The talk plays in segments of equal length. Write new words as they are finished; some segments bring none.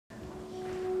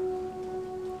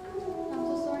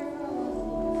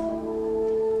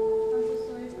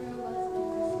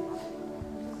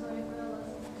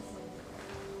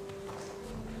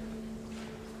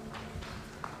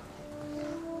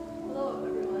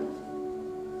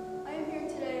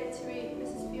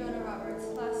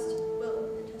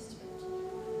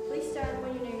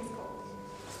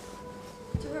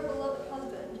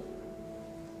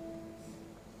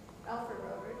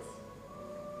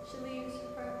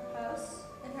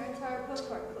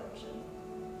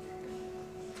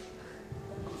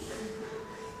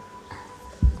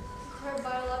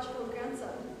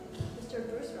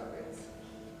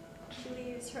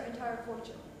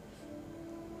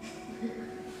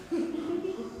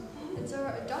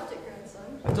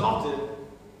Adopted?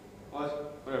 What?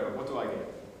 Whatever. What do I get?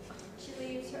 She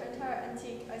leaves her entire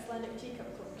antique Icelandic teacup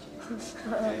collection.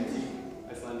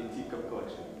 Antique Icelandic teacup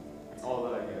collection. That's all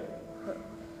that I get.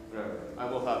 Whatever. I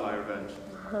will have my revenge.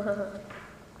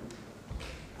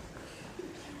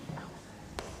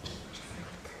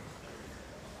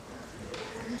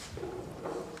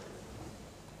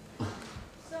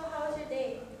 So, how was your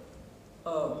day?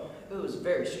 Oh, it was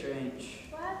very strange.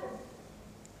 What happened?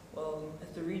 Well,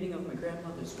 at the reading of my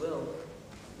grandmother's will,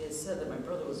 it said that my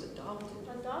brother was adopted.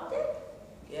 Adopted?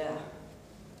 Yeah.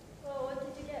 Well, what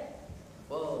did you get?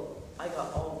 Well, I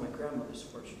got all of my grandmother's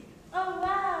fortune. Oh,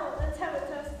 wow. Let's have a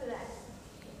toast to that.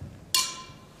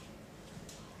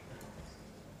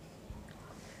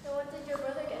 So, what did your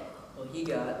brother get? Well, he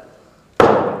got...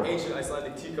 Ancient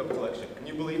Icelandic teacup collection. Can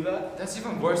you believe that? That's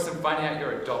even worse than finding out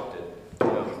you're adopted.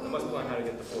 No, I must plan how to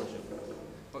get the fortune.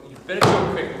 But you better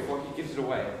go quick before he gives it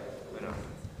away. I know.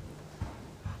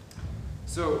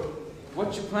 So,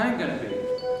 what's your plan gonna be?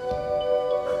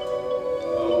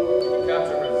 Oh, you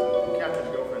captured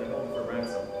your girlfriend and hold her for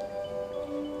ransom.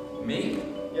 Me?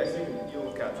 Yes, you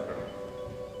will capture her.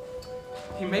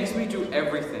 He makes me do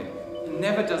everything. He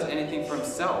never does anything for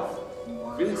himself.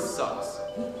 Really sucks.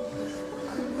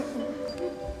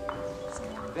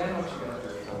 Then what you gonna do?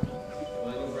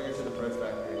 Well, then you'll bring her to the bread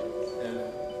factory. And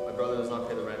my brother does not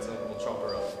pay the ransom, we'll chop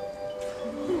her up.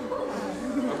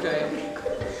 Okay.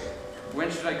 When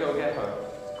should I go get her?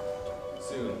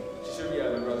 Soon. She should be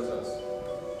at my brother's house.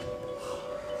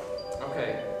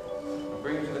 Okay. I'll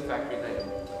bring her to the factory later.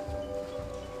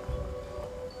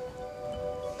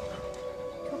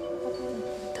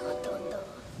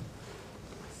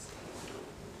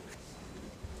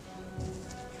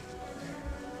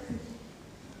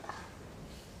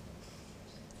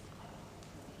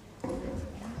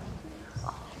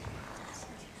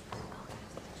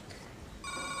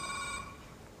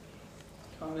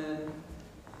 Come in.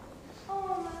 Oh,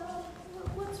 my love.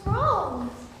 What's wrong?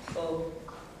 Oh,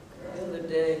 the other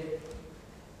day,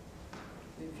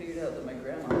 we figured out that my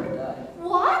grandmother died.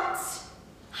 What?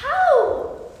 How?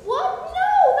 What?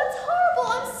 No, that's horrible.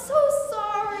 I'm so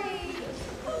sorry.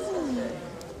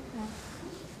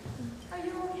 Are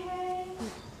you okay?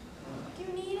 Do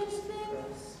you need anything?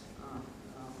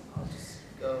 I'll just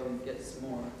go and get some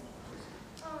more.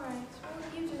 All right. Well,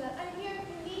 you do that. I'm here if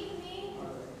you need me.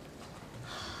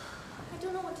 I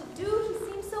don't know what to do. He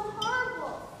seems so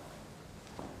horrible.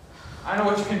 I know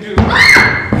what you can do. Who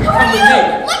are you?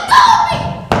 Let go of me!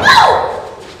 No!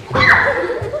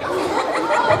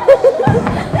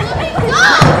 Let me go!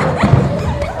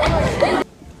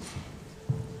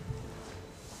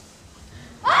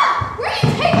 Ah! Where are you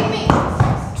taking me?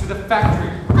 To the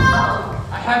factory. Oh!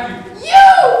 I have you.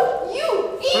 You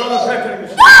Put on the evil! factory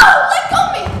machine. No! Let go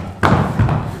of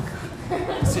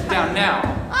me! Sit down now.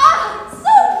 Ah!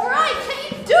 So bright! Can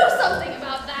you do something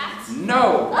about that?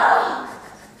 No. Ah!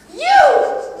 You!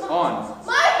 On.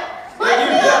 My Yeah, you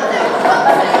fiance!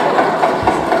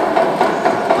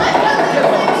 My fiance!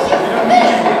 You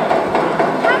bitch!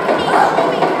 How can you do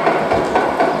me that?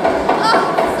 Oh,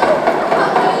 so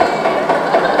ugly!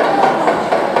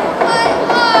 My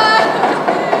heart!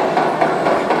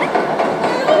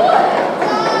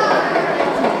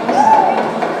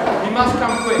 He must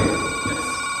come quick. Yes.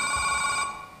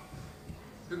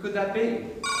 Who could that be?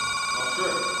 Not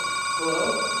sure. Hello?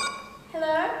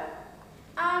 Hello?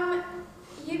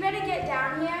 You better get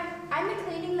down here. I'm the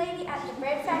cleaning lady at the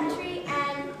bread factory,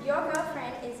 and your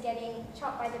girlfriend is getting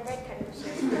chopped by the bread cutting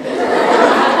machine.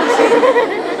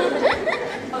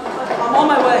 I'm on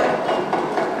my way.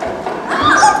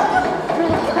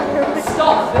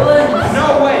 Stop, villain!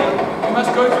 No way! You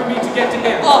must go through me to get to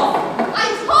him. Off! I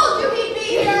told you he'd be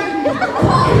here!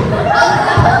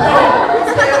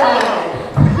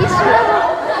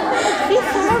 He's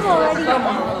horrible already. Come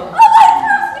on. Oh, my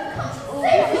God!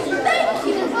 Thank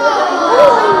you!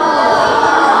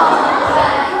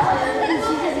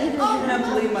 I can't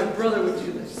believe my brother would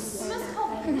do this. You must call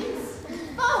the police.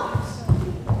 Oh!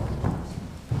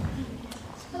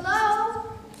 Hello?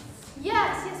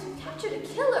 Yes, we captured a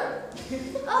killer.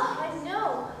 Oh, I know.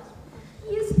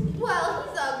 He's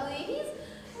ugly.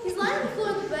 He's lying on the floor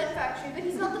of the bread factory, but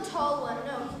he's not the tall one.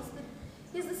 No,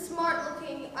 he's the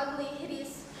smart-looking, ugly,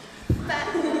 hideous,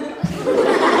 fat one.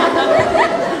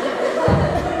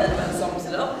 That sums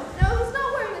it up. No, he's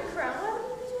not wearing a crown. Why would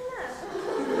he be doing that?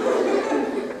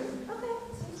 Okay,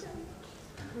 see you soon.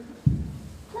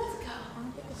 Let's go.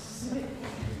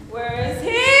 Where is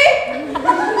he?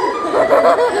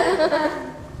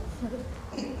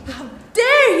 How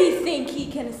dare he think he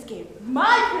can escape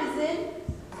my prison?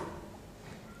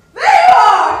 There you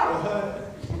are!